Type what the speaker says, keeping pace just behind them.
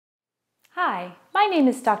Hi, my name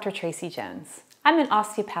is Dr. Traci Jones. I'm an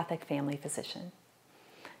osteopathic family physician.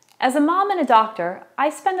 As a mom and a doctor, I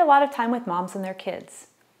spend a lot of time with moms and their kids.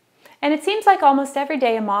 And it seems like almost every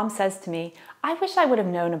day a mom says to me, I wish I would have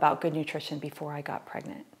known about good nutrition before I got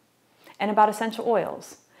pregnant, and about essential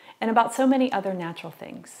oils, and about so many other natural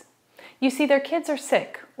things. You see, their kids are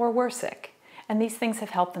sick or were sick, and these things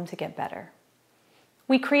have helped them to get better.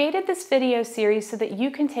 We created this video series so that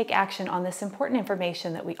you can take action on this important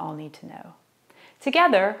information that we all need to know.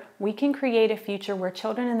 Together, we can create a future where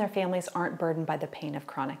children and their families aren't burdened by the pain of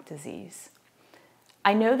chronic disease.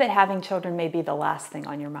 I know that having children may be the last thing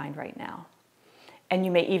on your mind right now, and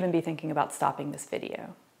you may even be thinking about stopping this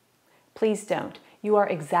video. Please don't. You are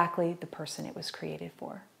exactly the person it was created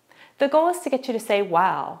for. The goal is to get you to say,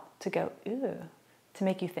 wow, to go, ew, to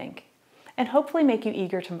make you think, and hopefully make you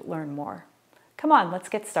eager to learn more. Come on, let's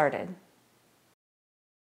get started.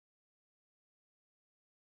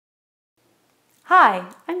 Hi,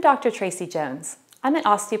 I'm Dr. Traci Jones. I'm an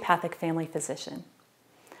osteopathic family physician.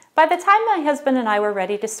 By the time my husband and I were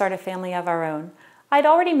ready to start a family of our own, I'd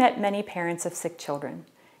already met many parents of sick children,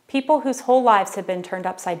 people whose whole lives had been turned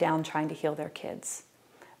upside down trying to heal their kids.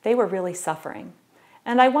 They were really suffering,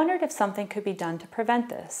 and I wondered if something could be done to prevent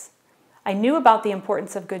this. I knew about the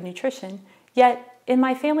importance of good nutrition, yet in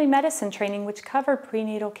my family medicine training, which covered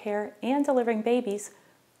prenatal care and delivering babies,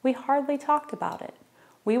 we hardly talked about it.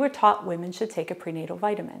 We were taught women should take a prenatal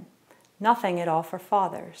vitamin. Nothing at all for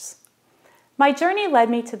fathers. My journey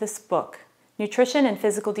led me to this book, Nutrition and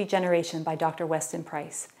Physical Degeneration by Dr. Weston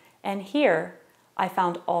Price, and here I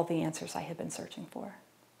found all the answers I had been searching for.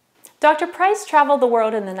 Dr. Price traveled the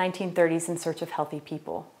world in the 1930s in search of healthy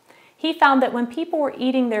people. He found that when people were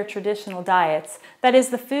eating their traditional diets, that is,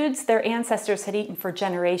 the foods their ancestors had eaten for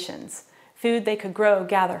generations, food they could grow,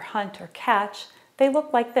 gather, hunt, or catch, they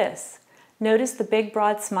looked like this. Notice the big,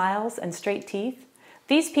 broad smiles and straight teeth?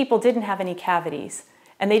 These people didn't have any cavities,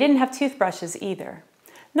 and they didn't have toothbrushes either.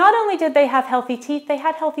 Not only did they have healthy teeth, they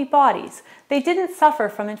had healthy bodies. They didn't suffer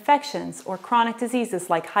from infections or chronic diseases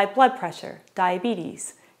like high blood pressure,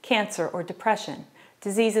 diabetes, cancer, or depression,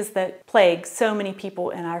 diseases that plague so many people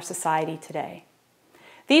in our society today.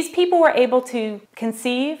 These people were able to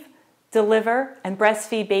conceive, deliver, and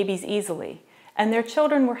breastfeed babies easily, and their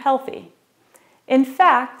children were healthy. In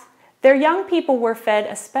fact, their young people were fed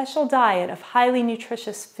a special diet of highly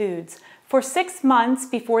nutritious foods for 6 months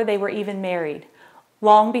before they were even married,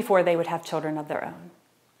 long before they would have children of their own.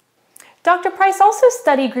 Dr. Price also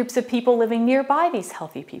studied groups of people living nearby these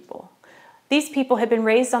healthy people. These people had been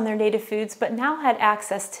raised on their native foods, but now had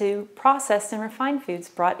access to processed and refined foods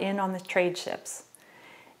brought in on the trade ships.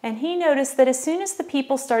 And he noticed that as soon as the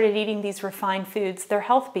people started eating these refined foods, their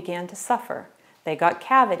health began to suffer. They got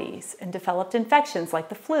cavities and developed infections like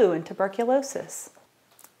the flu and tuberculosis.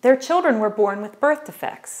 Their children were born with birth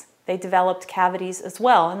defects. They developed cavities as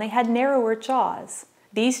well, and they had narrower jaws.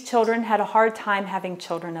 These children had a hard time having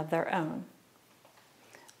children of their own.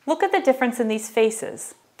 Look at the difference in these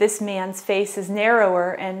faces. This man's face is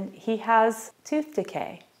narrower and he has tooth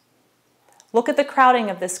decay. Look at the crowding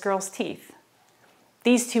of this girl's teeth.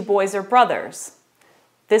 These two boys are brothers.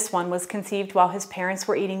 This one was conceived while his parents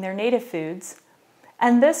were eating their native foods,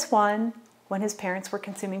 and this one when his parents were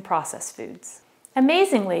consuming processed foods.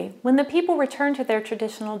 Amazingly, when the people returned to their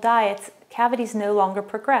traditional diets, cavities no longer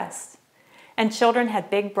progressed, and children had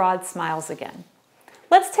big, broad smiles again.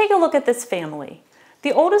 Let's take a look at this family.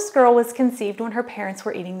 The oldest girl was conceived when her parents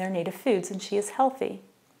were eating their native foods, and she is healthy.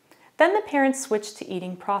 Then the parents switched to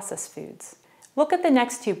eating processed foods. Look at the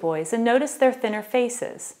next two boys and notice their thinner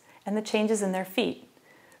faces and the changes in their feet.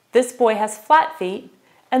 This boy has flat feet,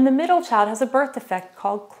 and the middle child has a birth defect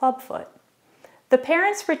called clubfoot. The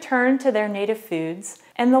parents returned to their native foods,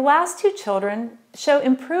 and the last two children show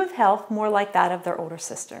improved health more like that of their older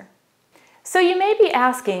sister. So you may be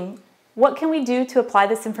asking, what can we do to apply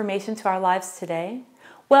this information to our lives today?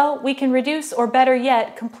 Well, we can reduce, or better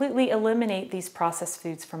yet, completely eliminate these processed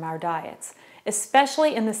foods from our diets,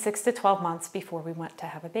 especially in the 6 to 12 months before we want to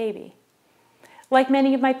have a baby. Like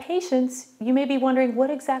many of my patients, you may be wondering, what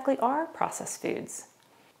exactly are processed foods?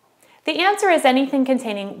 The answer is anything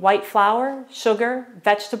containing white flour, sugar,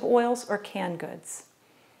 vegetable oils, or canned goods.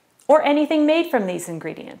 Or anything made from these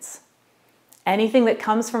ingredients. Anything that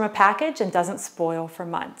comes from a package and doesn't spoil for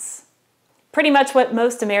months. Pretty much what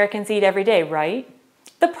most Americans eat every day, right?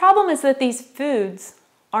 The problem is that these foods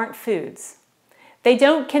aren't foods. They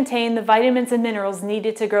don't contain the vitamins and minerals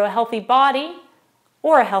needed to grow a healthy body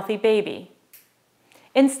or a healthy baby.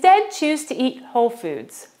 Instead, choose to eat whole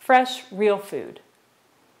foods, fresh, real food.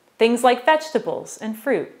 Things like vegetables and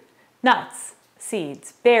fruit, nuts,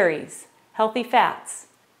 seeds, berries, healthy fats,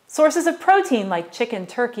 Sources of protein like chicken,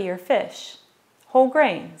 turkey, or fish. Whole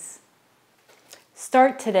grains.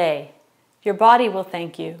 Start today. Your body will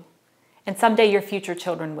thank you, and someday your future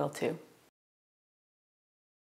children will too.